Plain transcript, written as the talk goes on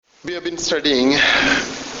We have been studying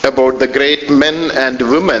about the great men and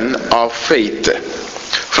women of faith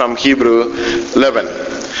from Hebrew 11.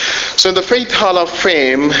 So in the Faith Hall of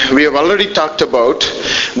Fame, we have already talked about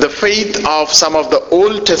the faith of some of the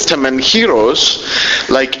Old Testament heroes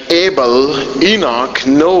like Abel, Enoch,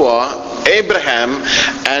 Noah, Abraham,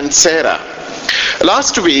 and Sarah.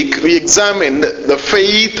 Last week, we examined the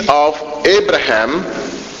faith of Abraham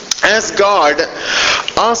as God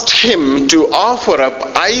asked him to offer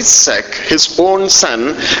up Isaac, his own son,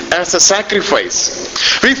 as a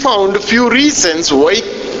sacrifice. We found a few reasons why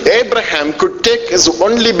Abraham could take his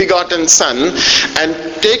only begotten son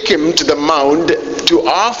and take him to the mount to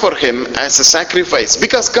offer him as a sacrifice.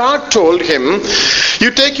 Because God told him,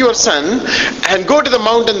 you take your son and go to the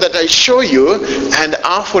mountain that I show you and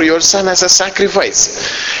offer your son as a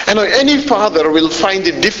sacrifice. And any father will find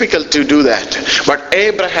it difficult to do that. But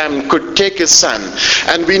Abraham could take his son,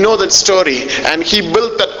 and we know that story, and he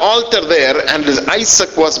built that altar there, and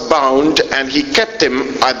Isaac was bound, and he kept him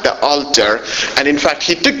at the altar. And in fact,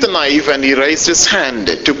 he took the knife and he raised his hand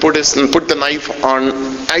to put the knife on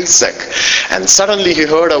Isaac. And suddenly he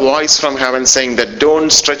heard a voice from heaven saying that don't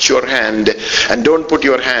stretch your hand and don't put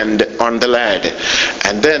your hand on the lad.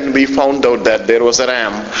 And then we found out that there was a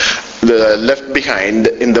ram left behind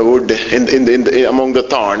in the wood, among the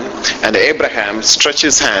thorn, and Abraham stretched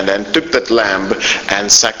his hand and took that lamb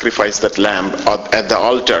and sacrificed that lamb at the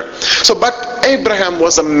altar. So, but Abraham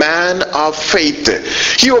was a man of faith.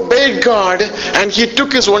 He obeyed God and he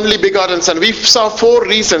took his only begotten son. We saw 4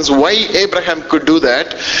 reasons why Abraham could do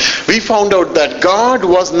that. We found out that God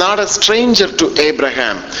was not a stranger to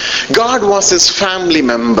Abraham. God was his family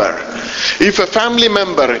member. If a family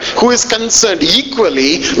member who is concerned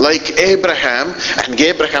equally like Abraham, and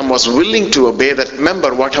Abraham was willing to obey that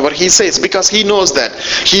member whatever he says, because he knows that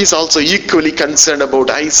he is also equally concerned about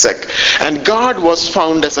Isaac. And God was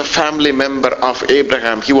found as a family member of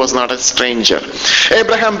Abraham. He was not a stranger.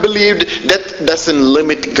 Abraham believed death doesn't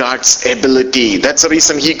limit God's ability. That's the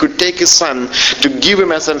reason he could take his son to give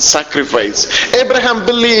him as a sacrifice. Abraham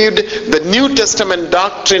believed the New Testament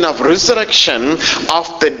doctrine of resurrection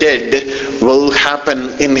of the dead will happen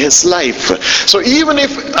in his life. So even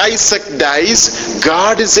if Isaac dies,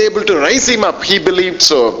 God is able to raise him up. He believed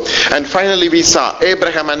so. And finally we saw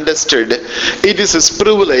Abraham understood it is his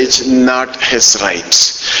privilege, not his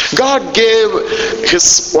right. God gave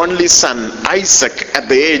his only son Isaac at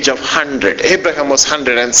the age of 100. Abraham was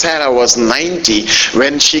 100 and Sarah was 90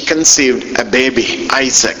 when she conceived a baby,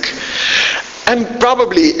 Isaac. And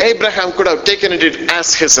probably Abraham could have taken it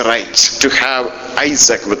as his right to have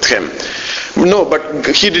Isaac with him. No, but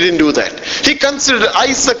he didn't do that. He considered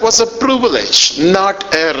Isaac was a privilege,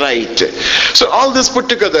 not a right. So all this put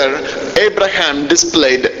together, Abraham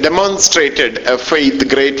demonstrated a faith,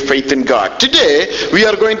 great faith in God. Today, we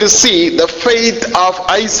are going to see the faith of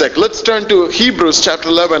Isaac. Let's turn to Hebrews chapter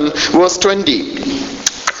 11, verse 20.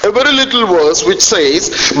 A very little verse which says,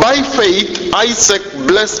 by faith Isaac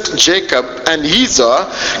blessed Jacob and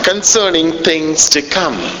Esau concerning things to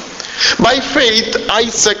come. By faith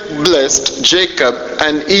Isaac blessed Jacob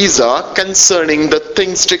and Esau concerning the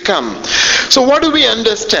things to come. So what do we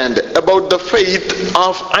understand about the faith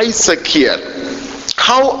of Isaac here?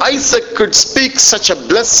 How Isaac could speak such a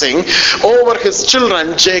blessing over his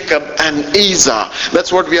children Jacob and Esau.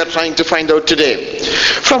 That's what we are trying to find out today.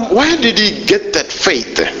 From where did he get that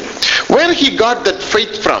faith? Where he got that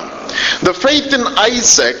faith from? The faith in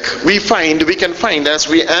Isaac we can find as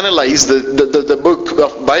we analyze the book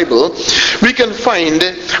of Bible, we can find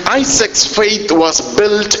Isaac's faith was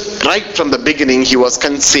built right from the beginning he was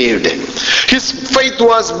conceived. His faith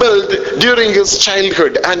was built during his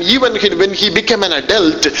childhood, and even when he became an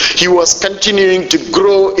adult, he was continuing to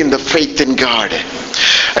grow in the faith in God.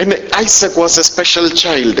 And Isaac was a special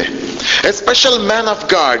child, a special man of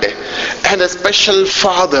God, and a special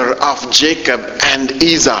father of Jacob and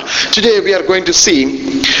Esau. Today we are going to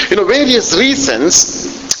see, various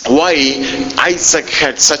reasons why Isaac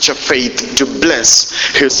had such a faith to bless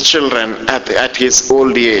his children at his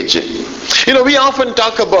old age. We often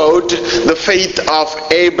talk about the faith of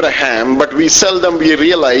Abraham, but we seldom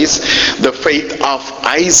realize the faith of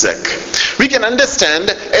Isaac. We can understand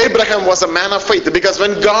Abraham was a man of faith because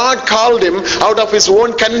when God called him out of his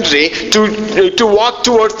own country to walk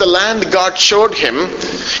towards the land God showed him,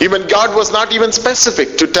 even God was not even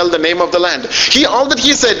specific to tell the name of the land. All that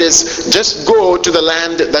he said is, just go to the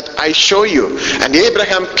land that that I show you. And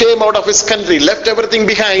Abraham came out of his country, left everything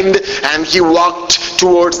behind, and he walked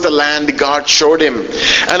towards the land God showed him.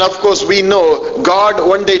 And of course we know God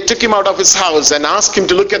one day took him out of his house and asked him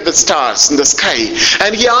to look at the stars in the sky.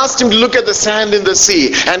 And he asked him to look at the sand in the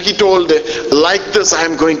sea. And he told, like this I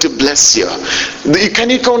am going to bless you. Can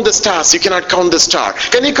you count the stars? You cannot count the star.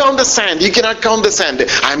 Can you count the sand? You cannot count the sand.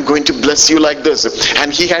 I am going to bless you like this.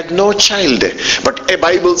 And he had no child. But a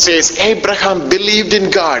Bible says Abraham believed in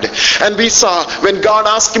God. And we saw when God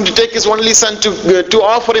asked him to take his only son to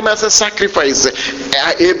offer him as a sacrifice,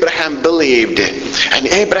 Abraham believed. And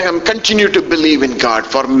Abraham continued to believe in God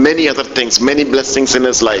for many other things, many blessings in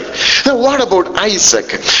his life. Now what about Isaac?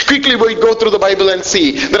 Quickly we go through the Bible and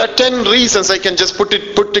see. There are 10 reasons I can just put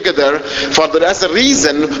together as a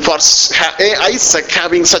reason for Isaac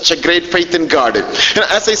having such a great faith in God. And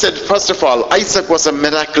as I said, first of all, Isaac was a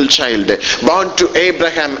miracle child, born to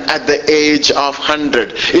Abraham at the age of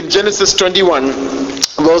 100. In Genesis 21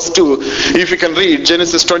 verse 2, if you can read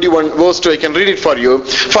Genesis 21 verse 2, I can read it for you.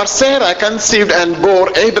 For Sarah conceived and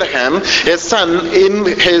bore Abraham a son in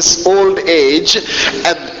his old age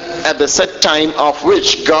at the set time of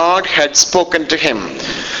which God had spoken to him.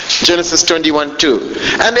 Genesis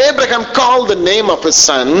 21:2. And Abraham called the name of his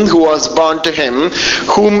son who was born to him,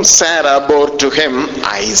 whom Sarah bore to him,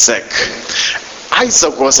 Isaac.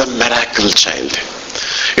 Isaac was a miracle child.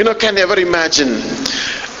 Can you ever imagine?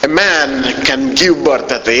 A man can give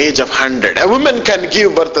birth at the age of 100. A woman can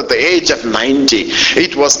give birth at the age of 90.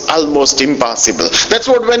 It was almost impossible. That's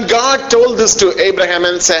what when God told this to Abraham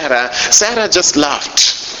and Sarah, Sarah just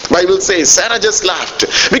laughed. Bible says Sarah just laughed,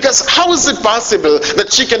 because how is it possible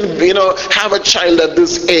that she can have a child at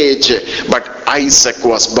this age? But Isaac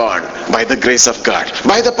was born by the grace of God,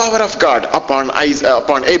 by the power of God upon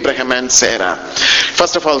Abraham and Sarah.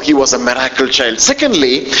 First of all, he was a miracle child.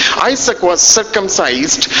 Secondly, Isaac was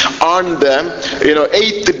circumcised on the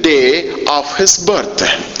 8th day of his birth.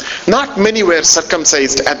 Not many were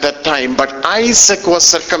circumcised at that time, but Isaac was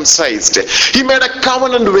circumcised. He made a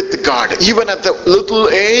covenant with God. Even at the little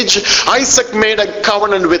age, Isaac made a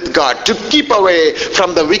covenant with God to keep away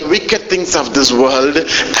from the wicked things of this world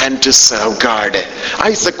and to serve God.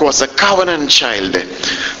 Isaac was a covenant child.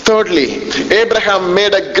 Thirdly, Abraham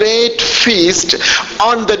made a great feast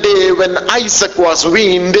on the day when Isaac was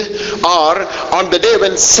weaned, or on the day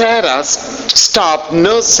when Sarah stopped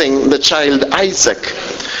nursing the child Isaac.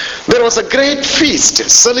 There was a great feast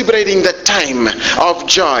celebrating the time of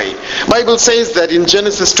joy. Bible says that in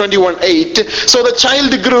Genesis 21:8, so the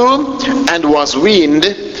child grew and was weaned,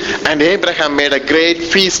 and Abraham made a great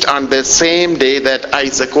feast on the same day that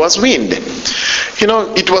Isaac was weaned.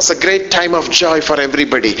 It was a great time of joy for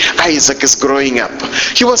everybody. Isaac is growing up.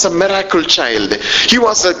 He was a miracle child. He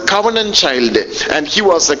was a covenant child, and he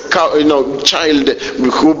was a child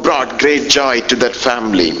who brought great joy to that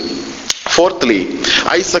family. Fourthly,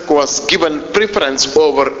 Isaac was given preference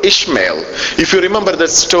over Ishmael. If you remember that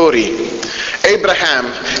story, Abraham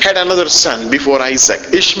had another son before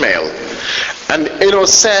Isaac, Ishmael. And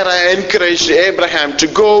Sarah encouraged Abraham to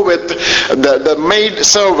go with the maid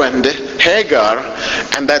servant Hagar,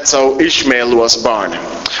 and that's how Ishmael was born.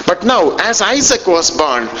 But now, as Isaac was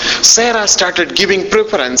born, Sarah started giving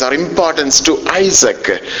preference or importance to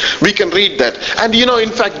Isaac. We can read that. And in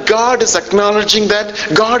fact, God is acknowledging that.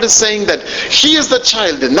 God is saying that he is the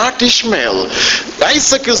child, not Ishmael.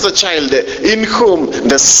 Isaac is the child in whom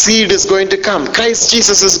the seed is going to come. Christ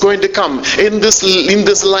Jesus is going to come in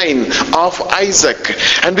this line of Isaac.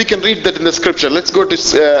 And we can read that in the scripture. Let's go to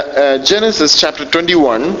Genesis chapter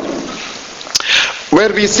 21.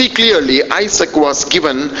 Where we see clearly Isaac was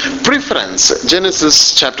given preference.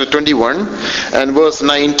 Genesis chapter 21 and verse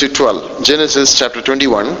 9 to 12. Genesis chapter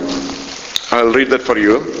 21. I'll read that for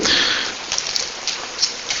you.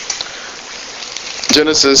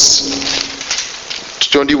 Genesis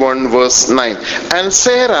 21 verse 9. And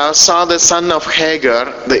Sarah saw the son of Hagar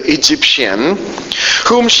the Egyptian,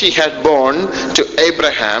 whom she had borne to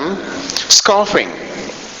Abraham, scoffing.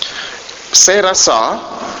 Sarah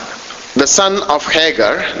saw the son of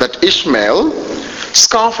Hagar, that Ishmael,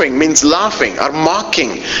 scoffing means laughing or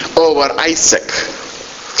mocking over Isaac.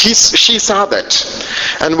 She saw that.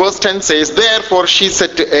 And verse 10 says, therefore she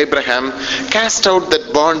said to Abraham, cast out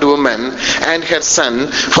that bondwoman and her son,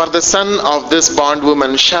 for the son of this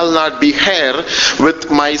bondwoman shall not be heir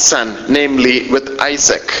with my son, namely with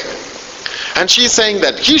Isaac. And she's saying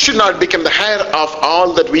that he should not become the heir of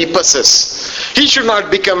all that we possess. He should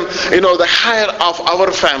not become, the heir of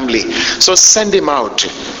our family. So send him out.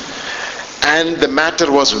 And the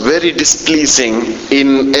matter was very displeasing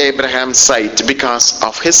in Abraham's sight because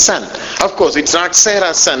of his son. Of course, it's not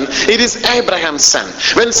Sarah's son, it is Abraham's son.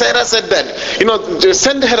 When Sarah said that,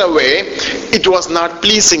 send her away, it was not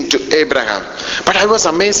pleasing to Abraham. But I was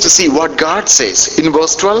amazed to see what God says in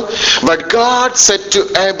verse 12. But God said to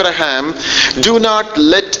Abraham, do not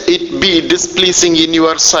let it be displeasing in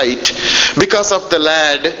your sight because of the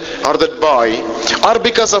lad or that boy, or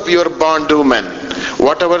because of your bondwoman.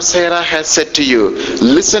 Whatever Sarah has said to you,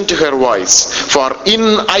 listen to her voice, for in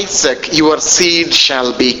Isaac your seed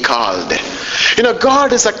shall be called.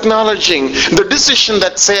 God is acknowledging the decision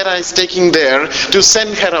that Sarah is taking there to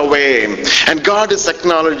send her away. And God is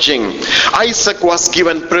acknowledging Isaac was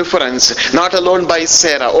given preference, not alone by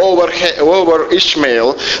Sarah, over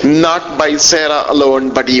Ishmael, not by Sarah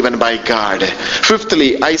alone, but even by God.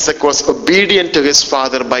 Fifthly, Isaac was obedient to his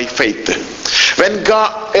father by faith. When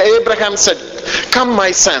Abraham said, come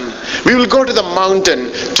my son, we will go to the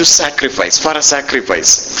mountain to sacrifice, for a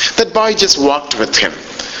sacrifice. That boy just walked with him.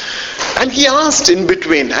 And he asked in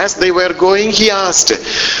between, as they were going, he asked,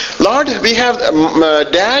 Lord, we have,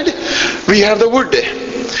 Dad, we have the wood.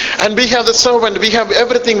 And we have the servant, we have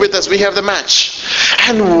everything with us, we have the match.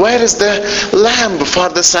 And where is the lamb for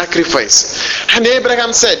the sacrifice? And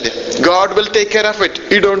Abraham said, God will take care of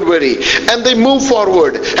it, you don't worry. And they move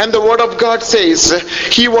forward, and the word of God says,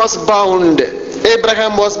 he was bound.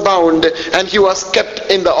 Abraham was bound, and he was kept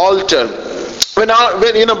in the altar. When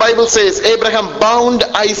Bible says Abraham bound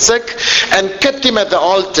Isaac and kept him at the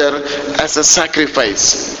altar as a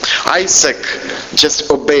sacrifice. Isaac just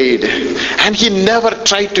obeyed, and he never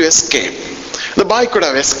tried to escape. The boy could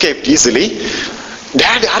have escaped easily.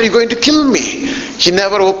 Dad, are you going to kill me? He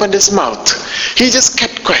never opened his mouth. He just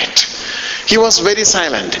kept quiet. He was very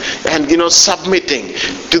silent and submitting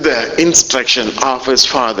to the instruction of his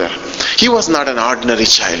father. He was not an ordinary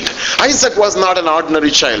child. Isaac was not an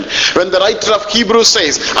ordinary child. When the writer of Hebrews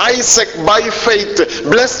says Isaac by faith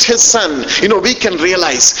blessed his son, we can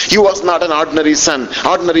realize he was not an ordinary son,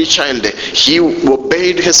 ordinary child. He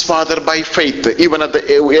obeyed his father by faith even at the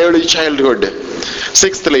early childhood.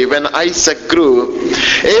 Sixthly, when Isaac grew,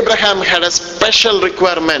 Abraham had a special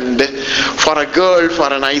requirement for a girl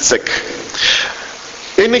for an Isaac.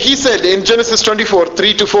 He said in Genesis 24,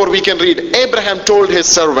 3-4 we can read, Abraham told his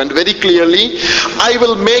servant very clearly, I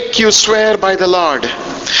will make you swear by the Lord,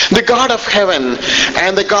 the God of heaven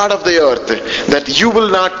and the God of the earth, that you will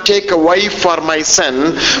not take a wife for my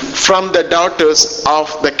son from the daughters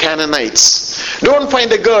of the Canaanites. Don't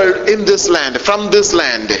find a girl in this land, from this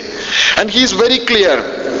land. And he's very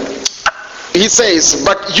clear. He says,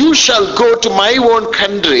 but you shall go to my own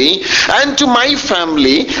country and to my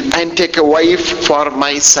family and take a wife for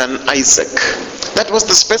my son Isaac. That was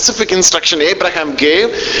the specific instruction Abraham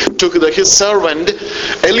gave to his servant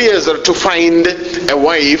Eliezer to find a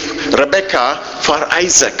wife, Rebekah, for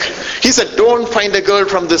Isaac. He said, don't find a girl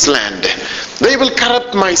from this land. They will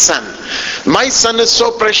corrupt my son. My son is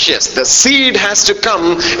so precious. The seed has to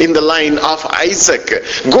come in the line of Isaac.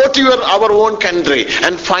 Go to our own country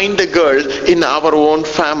and find a girl in our own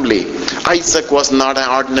family. Isaac was not an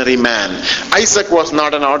ordinary man. Isaac was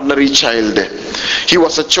not an ordinary child. He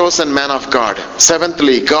was a chosen man of God.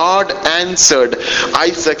 Seventhly, God answered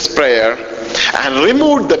Isaac's prayer and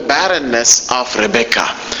removed the barrenness of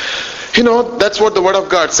Rebekah. That's what the word of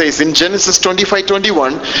God says in Genesis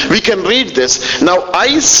 25:21. We can read this. Now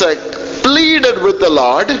Isaac pleaded with the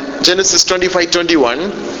Lord. Genesis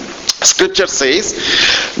 25:21. Scripture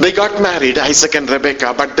says they got married, Isaac and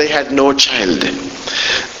Rebekah, but they had no child.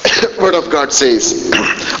 Word of God says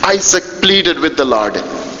Isaac pleaded with the Lord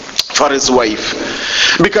for his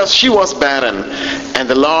wife because she was barren, and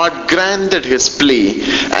the Lord granted his plea,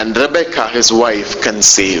 and Rebekah his wife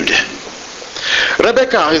conceived.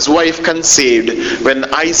 Rebekah his wife conceived when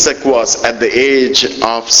Isaac was at the age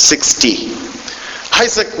of 60.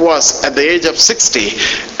 Isaac was at the age of 60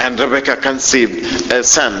 and Rebekah conceived a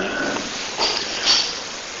son.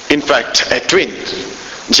 In fact, a twin,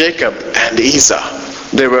 Jacob and Esau.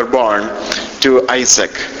 They were born to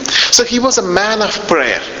Isaac. So he was a man of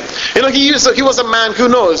prayer. He was a man who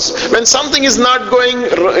knows when something is not going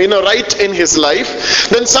right in his life,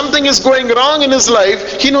 then something is going wrong in his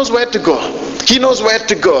life, he knows where to go. He knows where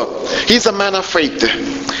to go. He's a man of faith.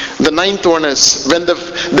 The ninth one is when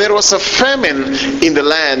there was a famine in the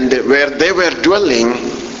land where they were dwelling,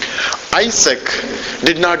 Isaac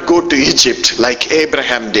did not go to Egypt like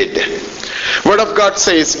Abraham did. Word of God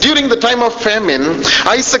says, during the time of famine,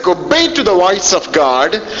 Isaac obeyed to the voice of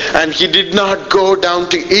God, and he did not go down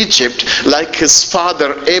to Egypt like his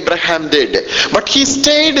father Abraham did. But he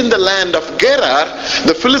stayed in the land of Gerar,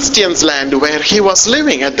 the Philistines' land, where he was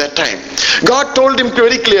living at that time. God told him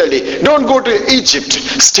very clearly, don't go to Egypt,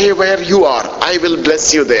 stay where you are. I will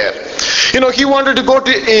bless you there. He wanted to go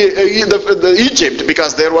to Egypt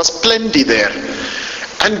because there was plenty there.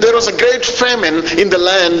 And there was a great famine in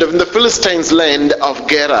the Philistines' land of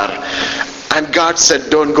Gerar. And God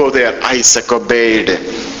said, don't go there. Isaac obeyed.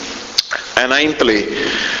 And ninthly,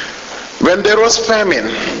 when there was famine,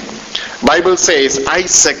 Bible says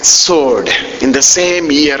Isaac sowed in the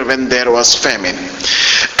same year when there was famine.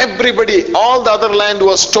 Everybody, all the other land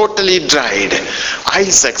was totally dried.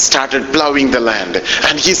 Isaac started plowing the land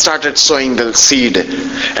and he started sowing the seed.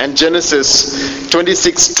 And Genesis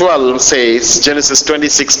 26:12 says, Genesis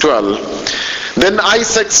 26:12, then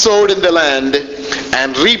Isaac sowed in the land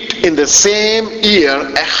and reaped in the same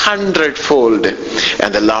year 100-fold,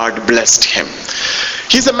 and the Lord blessed him.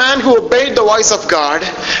 He's a man who obeyed the voice of God,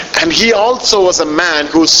 and he also was a man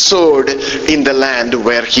who sowed in the land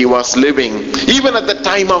where he was living, even at the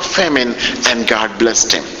time of famine, and God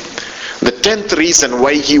blessed him. The 10th reason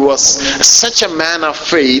why he was such a man of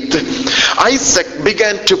faith, Isaac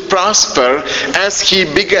began to prosper as he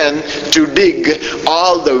began to dig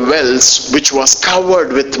all the wells which was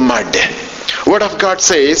covered with mud. Word of God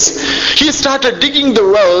says, he started digging the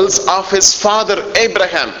wells of his father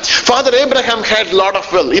Abraham. Father Abraham had a lot of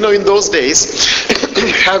wells. In those days,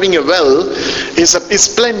 having a well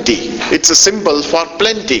is plenty. It's a symbol for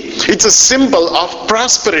plenty. It's a symbol of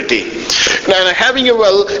prosperity. And having a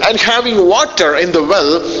well and having water in the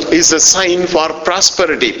well is a sign for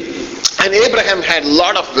prosperity. And Abraham had a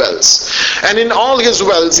lot of wells. And in all his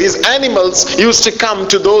wells, his animals used to come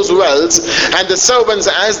to those wells, and the servants,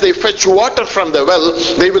 as they fetch water from the well,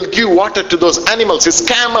 they will give water to those animals. His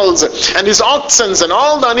camels and his oxen and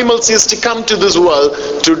all the animals used to come to this well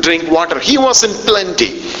to drink water. He was in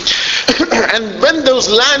plenty. And when those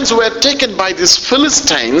lands were taken by these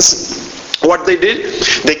Philistines, what they did?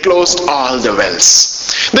 They closed all the wells.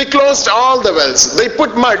 They closed all the wells. They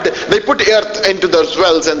put mud, they put earth into those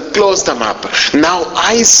wells and closed them up. Now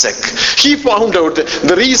Isaac, he found out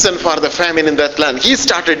the reason for the famine in that land. He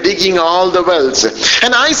started digging all the wells.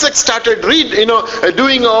 And Isaac started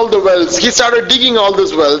doing all the wells. He started digging all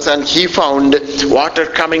those wells, and he found water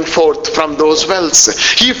coming forth from those wells.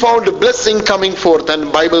 He found a blessing coming forth, and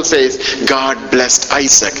the Bible says God blessed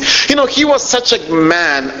Isaac. He was such a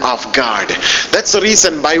man of God. That's the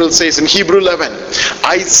reason Bible says in Hebrew 11,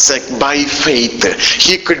 Isaac by faith,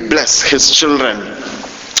 he could bless his children.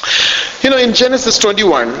 In Genesis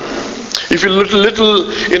 21, if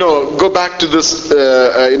you go back to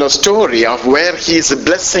this story of where he is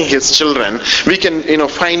blessing his children, we can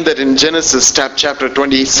find that in Genesis chapter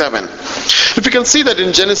 27. If you can see that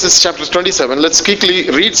in Genesis chapter 27, let's quickly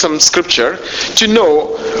read some scripture to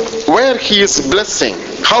know where he is blessing,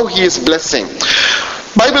 how he is blessing.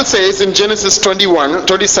 Bible says in Genesis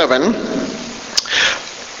 27,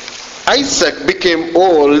 Isaac became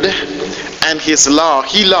old, and he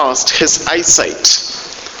lost his eyesight.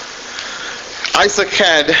 Isaac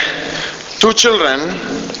had two children,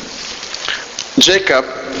 Jacob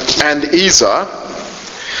and Esau.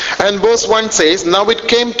 And verse 1 says, now it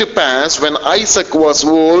came to pass when Isaac was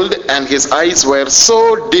old and his eyes were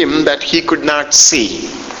so dim that he could not see,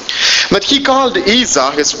 that he called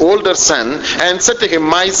Esau his older son and said to him,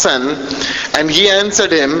 my son. And he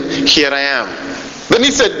answered him, here I am. Then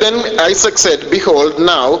Isaac said, behold,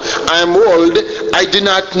 now I am old, I do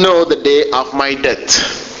not know the day of my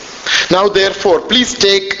death. Now therefore, please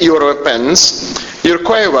take your weapons, your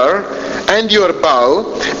quiver, and your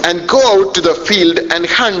bow, and go out to the field and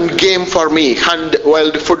hunt game for me, hunt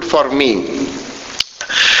wild food for me,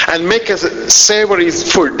 and make a savory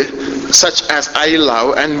food such as I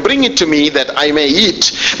love, and bring it to me that I may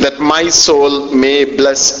eat, that my soul may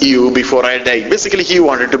bless you before I die. Basically, he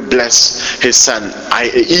wanted to bless his son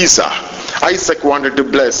Esau. Isaac wanted to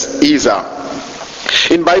bless Esau.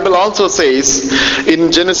 In Bible also says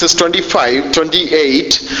in Genesis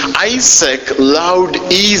 25:28, Isaac loved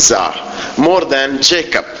Esau more than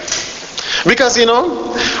Jacob. Because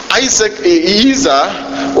Esau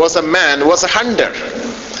was a hunter.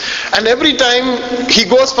 And every time he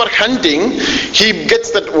goes for hunting, he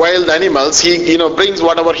gets that wild animals. He brings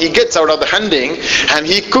whatever he gets out of the hunting, and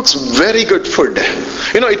he cooks very good food.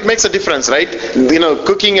 It makes a difference, right?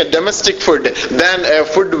 Cooking a domestic food than a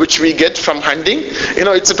food which we get from hunting.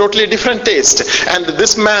 It's a totally different taste. And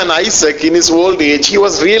this man Isaac, in his old age, he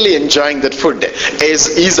was really enjoying that food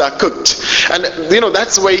as Esau cooked. And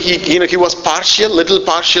that's why he was little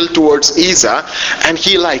partial towards Esau, and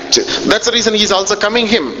he liked. That's the reason he's also calling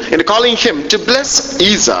him to bless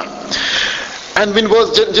Esau. And when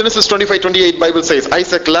Genesis 25:28, Bible says,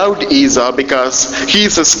 Isaac loved Esau because he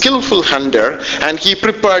is a skillful hunter, and he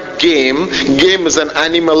prepared game. Game is an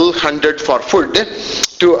animal hunted for food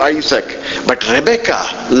to Isaac. But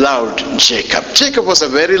Rebekah loved Jacob. Jacob was a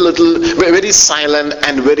very silent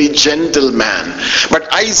and very gentle man. But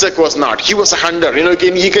Isaac was not. He was a hunter.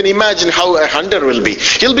 You can imagine how a hunter will be.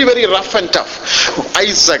 He'll be very rough and tough.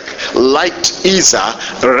 Isaac liked Esau.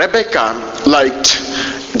 Rebekah liked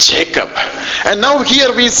Jacob. And now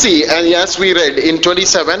here we see, and as we read in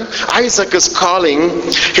 27, Isaac is calling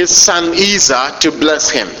his son Esau to bless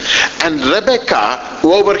him. And Rebekah,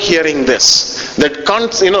 overhearing this, that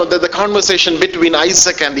the conversation between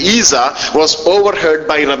Isaac and Esau was overheard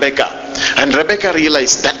by Rebekah. And Rebekah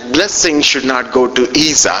realized that blessing should not go to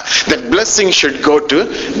Esau. That blessing should go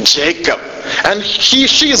to Jacob. And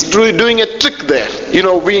she is doing a trick there. We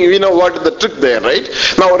know what the trick there, right?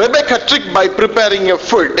 Now Rebekah tricked by preparing a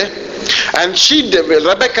food. And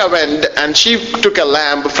Rebekah went and she took a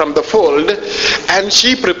lamb from the fold and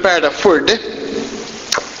she prepared a food.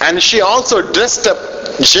 And she also dressed up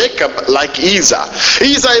Jacob like Esau.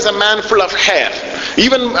 Esau is a man full of hair.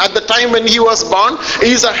 Even at the time when he was born,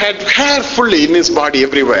 Esau had hair fully in his body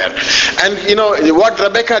everywhere. And what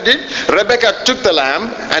Rebekah did? Rebekah took the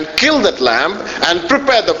lamb and killed that lamb and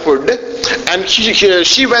prepared the food. And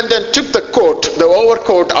she went and took the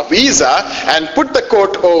overcoat of Esau and put the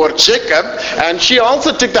coat over Jacob. And she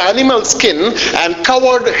also took the animal skin and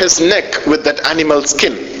covered his neck with that animal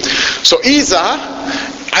skin. So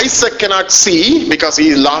Isaac cannot see because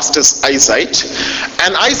he lost his eyesight.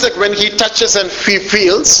 And Isaac, when he touches and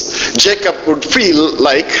feels, Jacob would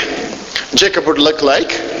look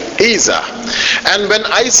like Esau. And when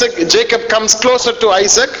Jacob comes closer to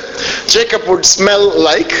Isaac, Jacob would smell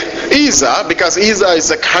like Esau because Esau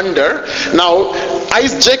is a hunter. Now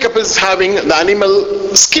Jacob is having the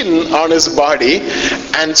animal skin on his body,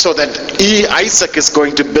 and so that Isaac is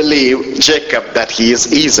going to believe Jacob that he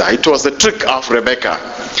is Esau. It was the trick of Rebekah.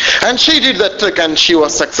 And she did that trick and she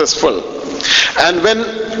was successful. And when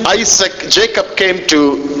Jacob came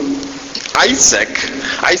to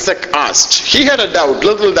Isaac asked, he had a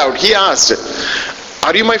little doubt. He asked,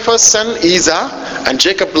 "Are you my first son Esau?" And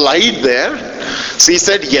Jacob lied there. So he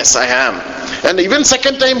said, "Yes, I am." And even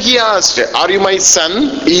second time he asked, "Are you my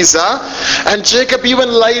son Esau?" And Jacob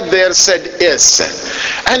even lied there, said yes.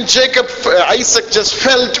 And Isaac just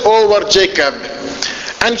felt over Jacob.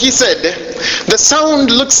 And he said, "The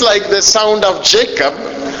sound looks like the sound of Jacob,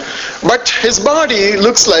 but his body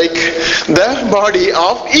looks like the body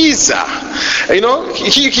of Esau."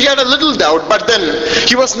 He had a little doubt, but then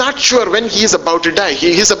he was not sure when he is about to die.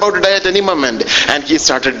 He is about to die at any moment, and he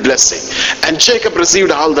started blessing. And Jacob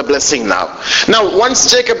received all the blessing now. Now, once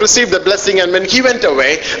Jacob received the blessing, and when he went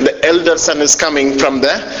away, the elder son is coming from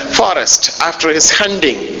the forest after his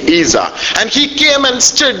hunting, Esau. And he came and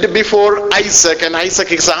stood before Isaac, and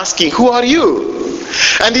Isaac is asking, "Who are you?"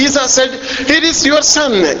 And Esau said, "It is your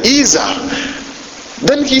son, Esau."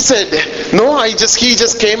 Then he said, "No, he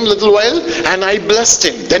just came a little while and I blessed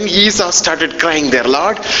him." Then Esau started crying there,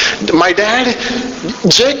 "Lord, my dad,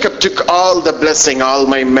 Jacob took all the blessing, all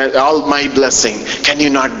my blessing. Can you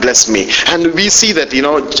not bless me?" And we see that,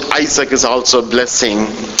 Isaac is also blessing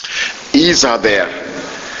Esau there.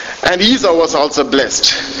 And Esau was also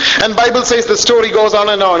blessed. And Bible says the story goes on,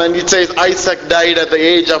 and it says Isaac died at the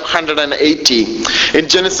age of 180. In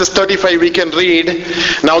Genesis 35 we can read,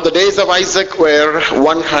 "Now the days of Isaac were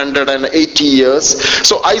 180 years.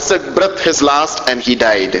 So Isaac breathed his last and he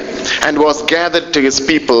died, and was gathered to his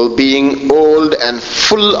people, being old and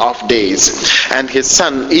full of days. And his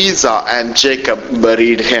son Esau and Jacob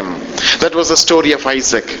buried him." That was the story of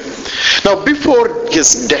Isaac. Now before his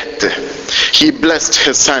death, he blessed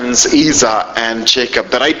his sons Esau and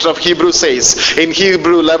Jacob. The writer of Hebrews says in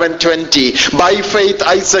Hebrew 11:20, "By faith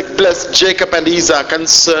Isaac blessed Jacob and Esau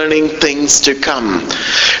concerning things to come."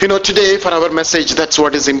 Today for our message, that's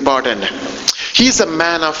what is important. He is a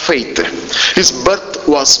man of faith. His birth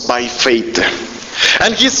was by faith.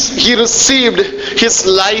 And he received his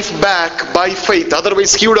life back by faith.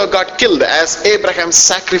 Otherwise he would have got killed as Abraham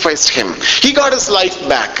sacrificed him. He got his life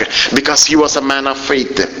back because he was a man of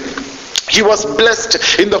faith. He was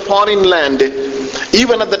blessed in the foreign land,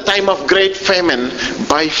 even at the time of great famine,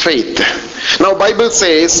 by faith. Now Bible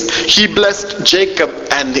says he blessed Jacob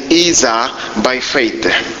and Esau by faith.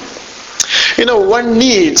 One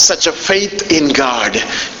needs such a faith in God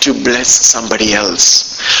to bless somebody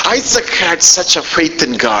else. Isaac had such a faith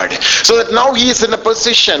in God, so that now he is in a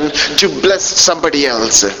position to bless somebody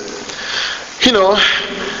else.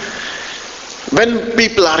 When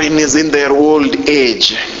people are in their old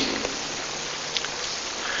age,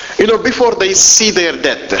 before they see their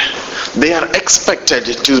death, they are expected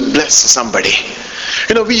to bless somebody.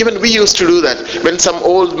 We used to do that when some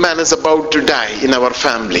old man is about to die in our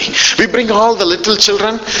family. We bring all the little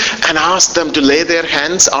children and ask them to lay their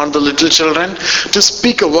hands on the little children to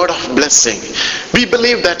speak a word of blessing. We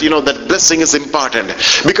believe that, that blessing is important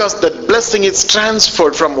because that blessing is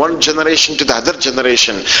transferred from one generation to the other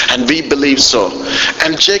generation, and we believe so.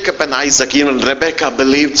 And Jacob and Isaac, even Rebecca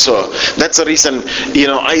believed so. That's the reason,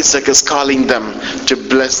 Isaac is calling them to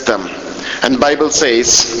bless them. And Bible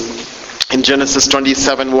says, in Genesis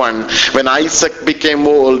 27:1, when Isaac became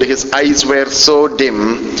old, his eyes were so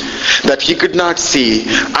dim that he could not see.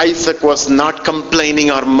 Isaac was not complaining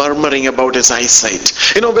or murmuring about his eyesight.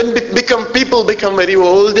 When people become very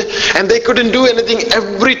old and they couldn't do anything,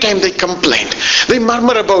 every time they complained. They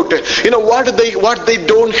murmur about what they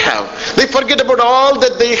don't have. They forget about all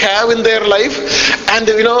that they have in their life, and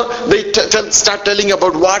they start telling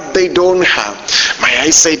about what they don't have. My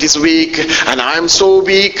eyesight is weak, and I'm so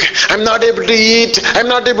weak. I'm not able to eat. I'm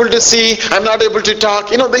not able to see. I'm not able to talk.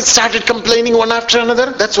 They started complaining one after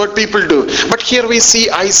another. That's what people do. But here we see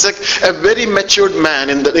Isaac, a very matured man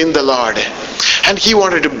in the Lord, and he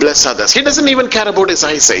wanted to bless others. He doesn't even care about his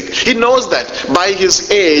eyesight. He knows that by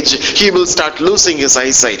his age he will start losing his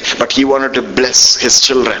eyesight, but he wanted to bless his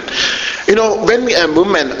children. When a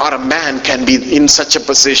woman or a man can be in such a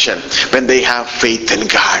position, when they have faith in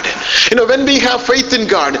God. When we have faith in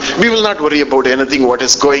God, we will not worry about anything what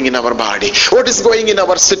is going in our body, what is going in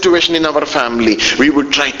our situation, in our family. We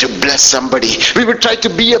would try to bless somebody. We would try to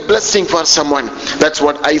be a blessing for someone. That's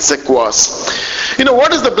what Isaac was.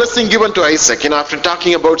 What is the blessing given to Isaac? After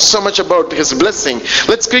talking about so much about his blessing,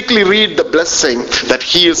 let's quickly read the blessing that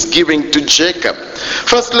he is giving to Jacob.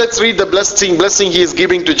 First, let's read the blessing he is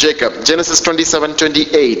giving to Jacob. Genesis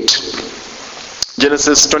 27:28.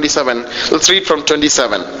 Genesis 27, let's read from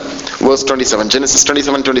 27, verse 27. Genesis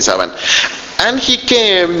 27:27. And he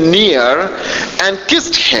came near and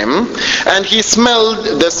kissed him, and he smelled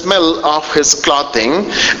the smell of his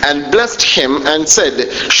clothing, and blessed him, and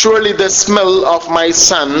said, surely the smell of my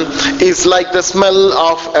son is like the smell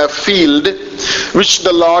of a field which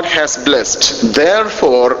the Lord has blessed.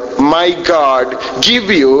 Therefore my God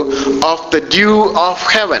give you of the dew of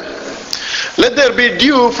heaven. Let there be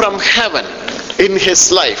dew from heaven in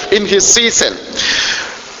his life, in his season,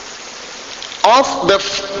 of the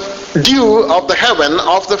dew of the heaven,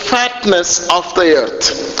 of the fatness of the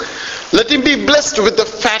earth. Let him be blessed with the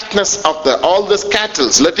fatness of all his cattle.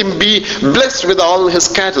 Let him be blessed with all his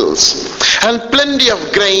cattle, and plenty of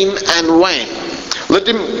grain and wine. Let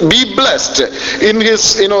him be blessed in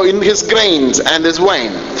his grains and his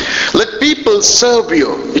wine. Let people serve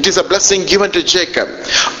you. It is a blessing given to Jacob.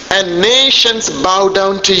 And nations bow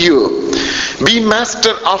down to you. Be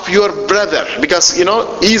master of your brother. Because,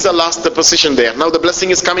 Esau lost the position there. Now the blessing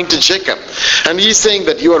is coming to Jacob. And he's saying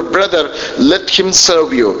that your brother, let him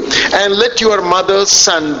serve you. And let your mother's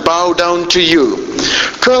son bow down to you.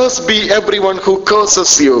 Cursed be everyone who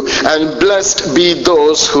curses you, and blessed be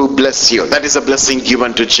those who bless you. That is a blessing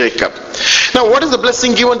given to Jacob. Now what is the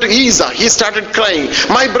blessing given to Esau? He started crying,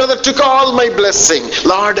 my brother took all my blessing.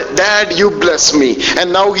 Lord, Dad, you bless me.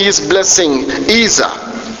 And now he is blessing Esau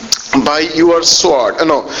by your sword.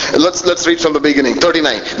 Let's read from the beginning.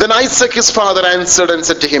 39. Then Isaac his father answered and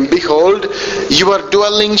said to him, behold, your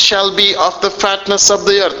dwelling shall be of the fatness of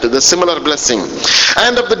the earth, the similar blessing,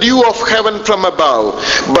 and of the dew of heaven from above.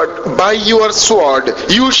 But by your sword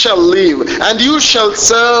you shall live, and you shall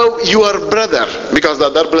serve your brother. Because the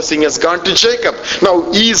other blessing has gone to Jacob. Now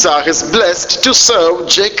Esau is blessed to serve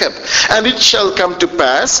Jacob. And it shall come to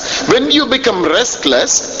pass, when you become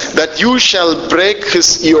restless, that you shall break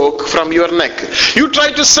his yoke from your neck. You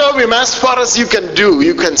try to serve him as far as you can do,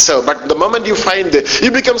 you can serve. But the moment you find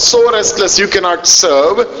you become so restless, you cannot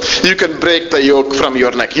serve, you can break the yoke from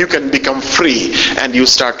your neck. You can become free and you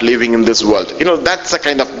start living in this world. That's the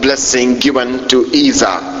kind of blessing given to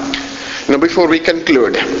Esau. Before we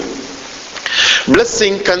conclude,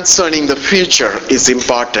 Blessing concerning the future is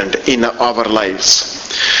important in our lives.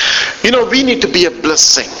 We need to be a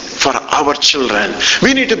blessing for our children.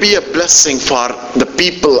 We need to be a blessing for the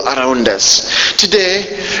people around us. Today,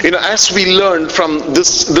 as we learn from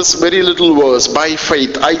this very little verse, by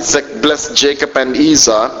faith Isaac blessed Jacob and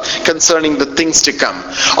Esau concerning the things to come.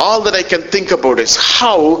 All that I can think about is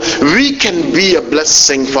how we can be a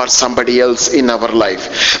blessing for somebody else in our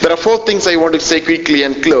life. There are 4 things I want to say quickly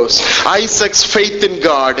and close. Isaac's faith in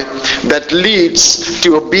God that leads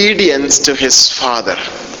to obedience to his father.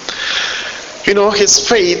 His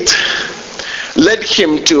faith led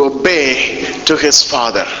him to obey to his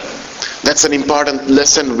father. That's an important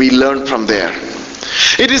lesson we learn from there.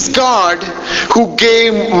 It is God who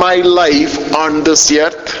gave my life on this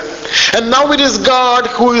earth, and now it is God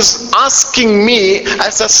who is asking me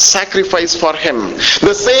as a sacrifice for him.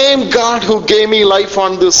 The same God who gave me life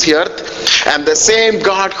on this earth, and the same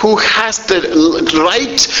God who has the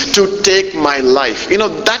right to take my life.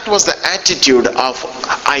 That was the attitude of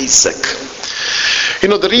Isaac.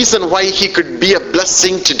 The reason why he could be a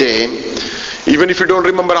blessing today, even if you don't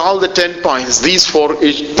remember all the 10 points, these 4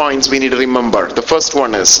 points we need to remember. The first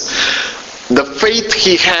one is, the faith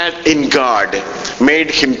he had in God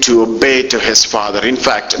made him to obey to his father. In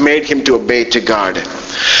fact, made him to obey to God.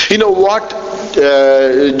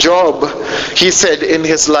 Job, he said in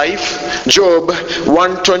his life, Job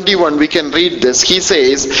 1:21, we can read this. He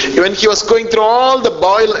says, when he was going through all the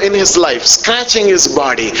boil in his life, scratching his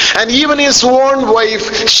body, and even his own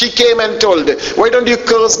wife, she came and told, why don't you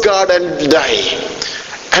curse God and die?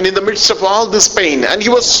 And in the midst of all this pain, and he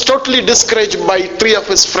was totally discouraged by 3 of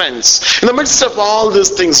his friends. In the midst of all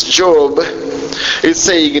these things, Job is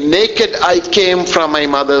saying, naked I came from my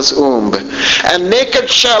mother's womb, and naked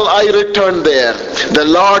shall I return there. The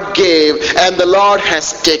Lord gave, and the Lord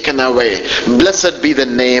has taken away. Blessed be the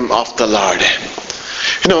name of the Lord.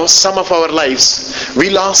 Some of our lives, we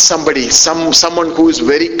lost somebody, someone who is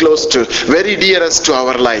very close to, very dearest to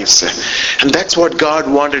our lives. And that's what God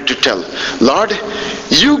wanted to tell. Lord,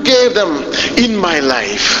 you gave them in my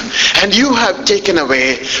life, and you have taken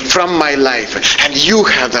away from my life, and you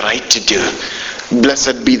have the right to do.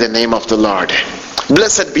 Blessed be the name of the Lord.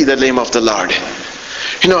 Blessed be the name of the Lord.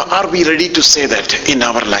 Are we ready to say that in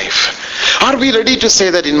our life? Are we ready to say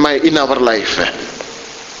that in our life?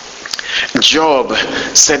 Job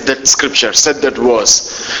said that scripture, said that verse,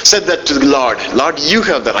 said that to the Lord, Lord, you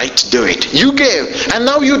have the right to do it. You gave, and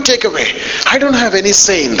now you take away. I don't have any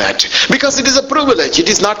say in that, because it is a privilege. It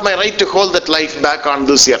is not my right to hold that life back on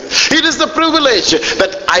this earth. It is the privilege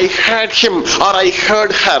that I had him or I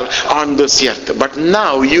heard her on this earth, but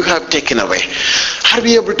now you have taken away. Are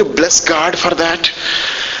we able to bless God for that?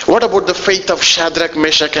 What about the faith of Shadrach,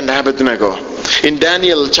 Meshach and Abednego? In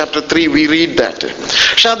Daniel chapter 3 we read that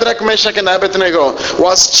Shadrach, Meshach and Abednego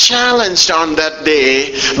was challenged on that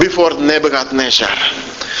day before Nebuchadnezzar.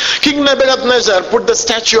 King Nebuchadnezzar put the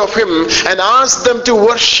statue of him and asked them to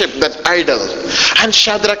worship that idol. And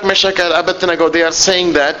Shadrach, Meshach and Abednego, they are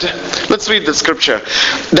saying that. Let's read the scripture.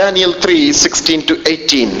 Daniel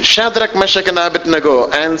 3:16-18. Shadrach, Meshach and Abednego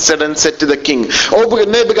answered and said to the king, O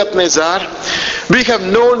Nebuchadnezzar, we have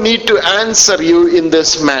no need to answer you in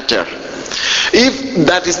this matter. If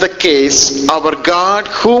that is the case, our God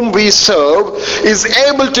whom we serve is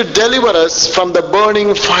able to deliver us from the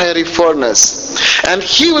burning fiery furnace, and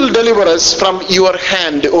he will deliver us from your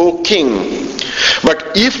hand, O king.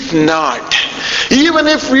 But if not, even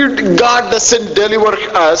if God doesn't deliver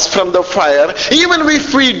us from the fire, even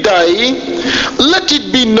if we die, let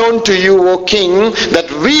it be known to you, O king, that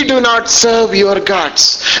we do not serve your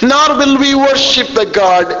gods, nor will we worship the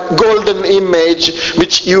golden image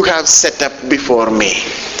which you have set up before me.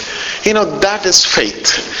 That is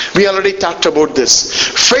faith. We already talked about this.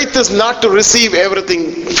 Faith is not to receive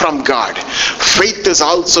everything from God. Faith is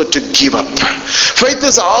also to give up. Faith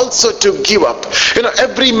is also to give up.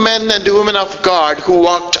 Every man and woman of God who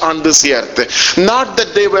walked on this earth, not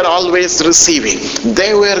that they were always receiving,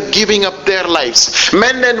 they were giving up their lives.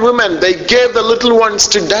 Men and women, they gave the little ones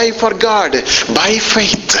to die for God by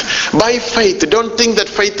faith. By faith. Don't think that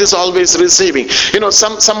faith is always receiving.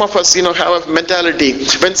 Some of us, have a mentality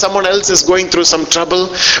when someone else is going through some trouble,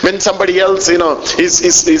 when somebody else,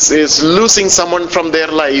 is losing someone from their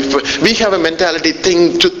life, we have a mentality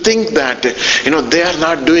to think that, they are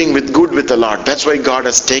not doing good with the Lord. That's why God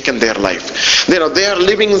has taken their life. They are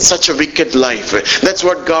living such a wicked life. That's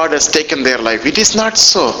what God has taken their life. It is not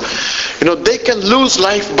so. They can lose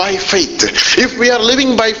life by faith. If we are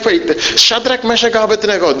living by faith, Shadrach, Meshach,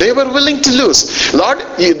 Abednego, they were were willing to lose. Lord,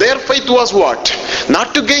 their faith was what?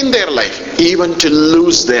 Not to gain their life, even to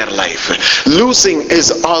lose their life. Losing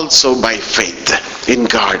is also by faith in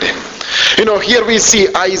God. Here we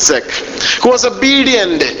see Isaac, who was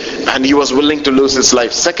obedient and he was willing to lose his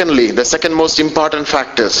life. Secondly, the second most important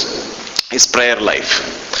factor is his prayer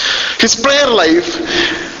life. His prayer life,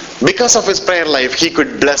 because of his prayer life, he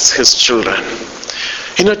could bless his children.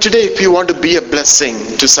 Today, if you want to be a blessing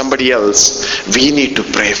to somebody else, we need to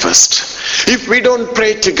pray first. If we don't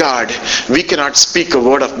pray to God, we cannot speak a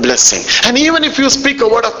word of blessing. And even if you speak a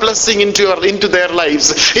word of blessing into their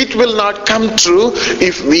lives, it will not come true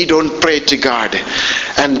if we don't pray to God.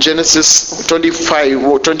 And Genesis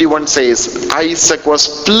 25:21 says, Isaac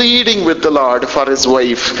was pleading with the Lord for his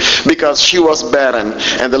wife because she was barren.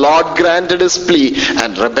 And the Lord granted his plea,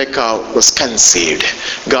 and Rebekah was conceived.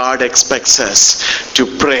 God expects us to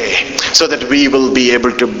pray so that we will be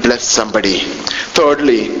able to bless somebody.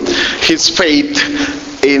 Thirdly, his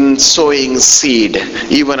faith in sowing seed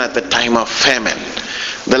even at the time of famine.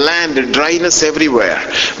 The land, dryness everywhere,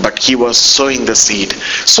 but he was sowing the seed.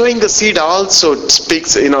 Sowing the seed also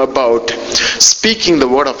speaks about speaking the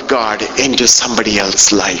word of God into somebody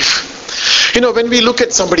else's life. When we look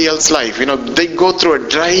at somebody else's life, they go through a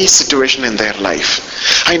dry situation in their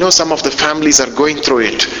life. I know some of the families are going through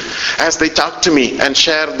it. As they talk to me and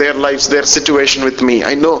share their lives, their situation with me,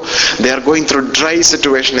 I know they are going through dry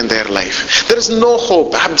situation in their life. There is no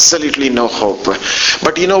hope, absolutely no hope.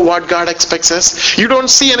 But you know what God expects us? You don't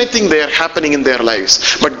see anything there happening in their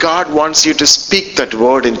lives, but God wants you to speak that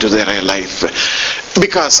word into their life.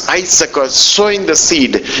 Because Isaac was sowing the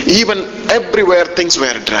seed, even everywhere things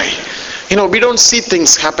were dry. We don't see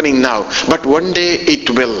things happening now, but one day it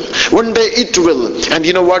will. One day it will. And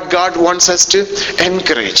you know what God wants us to?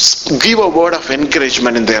 Encourage. Give a word of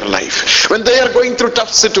encouragement in their life. When they are going through tough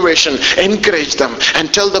situation, encourage them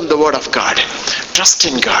and tell them the word of God. Trust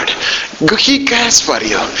in God. He cares for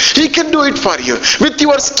you. He can do it for you. With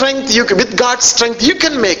your strength, with God's strength, you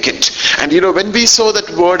can make it. And when we sow that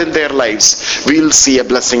word in their lives, we'll see a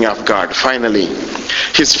blessing of God. Finally,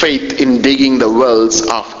 his faith in digging the wells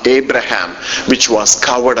of Abraham, which was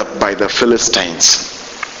covered up by the Philistines.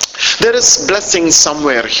 There is blessing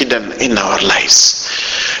somewhere hidden in our lives.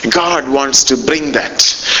 God wants to bring that.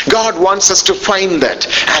 God wants us to find that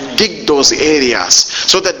and dig those areas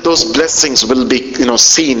so that those blessings will be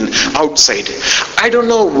seen outside. I don't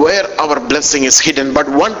know where our blessing is hidden, but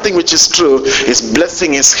one thing which is true is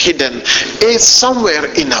blessing is hidden is somewhere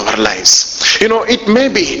in our lives. It may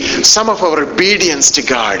be some of our obedience to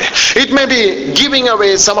God. It may be giving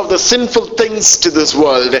away some of the sinful things to this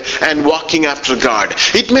world and walking after God.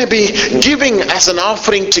 It may be giving as an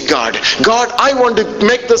offering to God. God, I want to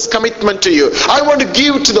make this commitment to you. I want to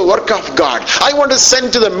give to the work of God. I want to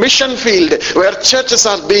send to the mission field where churches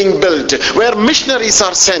are being built, where missionaries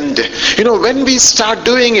are sent. When we start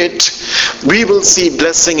doing it, we will see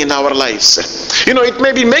blessing in our lives. It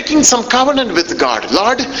may be making some covenant with God.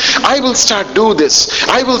 Lord, I will start do this.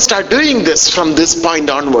 I will start doing this from this point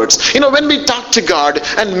onwards. When we talk to God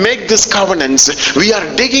and make these covenants, we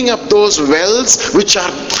are digging up those wells which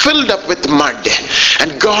are filled up with mud.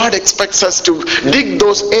 And God expects us to dig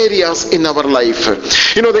those areas in our life.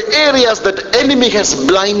 The areas that enemy has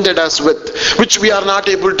blinded us with, which we are not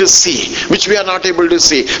able to see.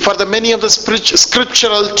 For the many of the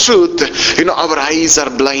scriptural truth, our eyes are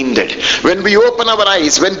blinded. When we open our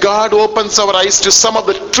eyes, when God opens our eyes to some of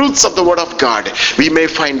the truths of the word of God, we may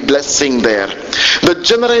find blessing there. The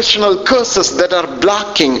generational curses that are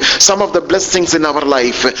blocking some of the blessings in our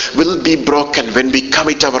life will be broken when we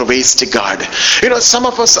commit our ways to God. Some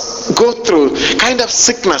of us go through kind of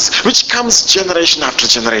sickness which comes generation after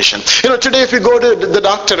generation. Today if you go to the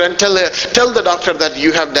doctor and tell the doctor that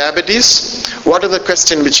you have diabetes, what is the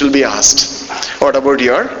question which will be asked? What about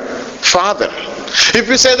your father? If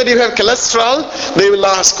you say that you have cholesterol, they will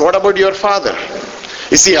ask, what about your father?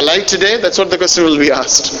 Is he alive today? That's what the question will be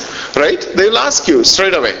asked. Right? They will ask you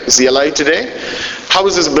straight away, is he alive today? How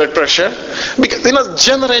is his blood pressure? Because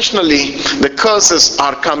generationally the curses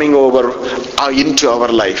are coming over into our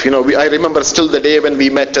life. I remember still the day when we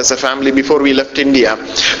met as a family before we left India.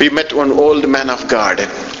 We met one old man of God,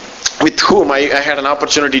 with whom I had an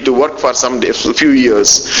opportunity to work for a few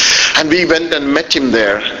years. And we went and met him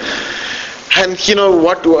there. And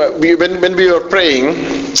when we were praying,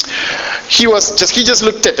 he just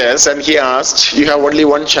looked at us and he asked, you have only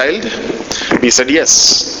one child? We said,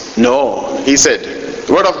 yes. No. He said,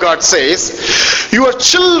 the word of God says, your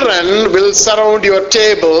children will surround your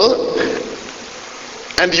table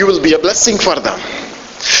and you will be a blessing for them.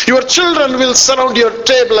 Your children will surround your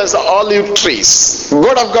table as olive trees.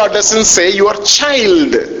 Word of God doesn't say your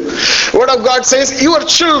child. Word of God says your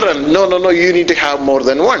children. No, you need to have more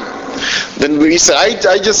than one. Then we said,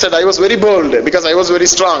 I just said I was very bold because I was very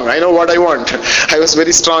strong. I know what I want. I was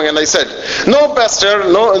very strong, and I said, no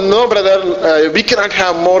pastor, no brother, we cannot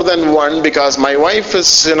have more than one because my wife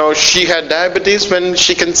is, she had diabetes when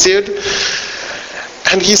she conceived.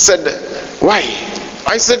 And he said, why?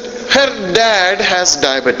 I said, her dad has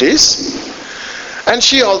diabetes and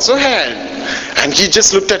she also had. And he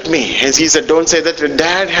just looked at me and he said, don't say that your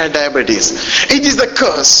dad had diabetes. It is the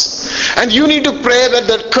curse. And you need to pray that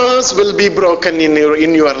that curse will be broken in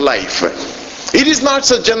your life. It is not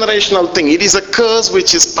a generational thing. It is a curse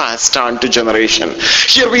which is passed on to generation.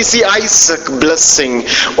 Here we see Isaac blessing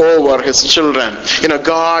over his children.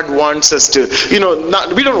 God wants us to, we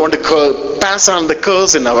don't want to pass on the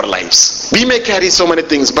curse in our lives. We may carry so many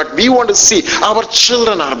things, but we want to see our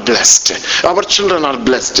children are blessed. Our children are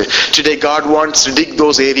blessed. Today God wants to dig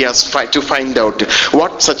those areas to find out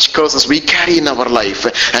what such curses we carry in our life.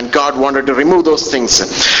 And God wanted to remove those things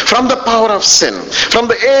from the power of sin, from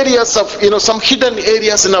the areas of, some hidden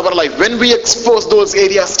areas in our life. When we expose those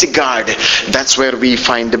areas to God, that's where we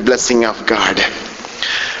find the blessing of God.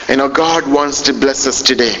 God wants to bless us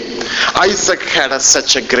today. Isaac had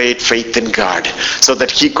such a great faith in God so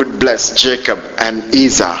that he could bless Jacob and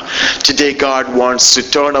Esau. Today God wants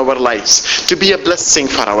to turn our lives to be a blessing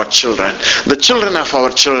for our children, the children of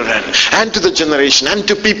our children, and to the generation, and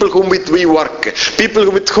to people whom with we work,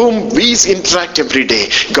 people with whom we interact every day.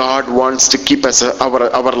 God wants to keep us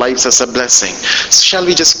our lives as a blessing. Shall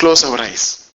we just close our eyes?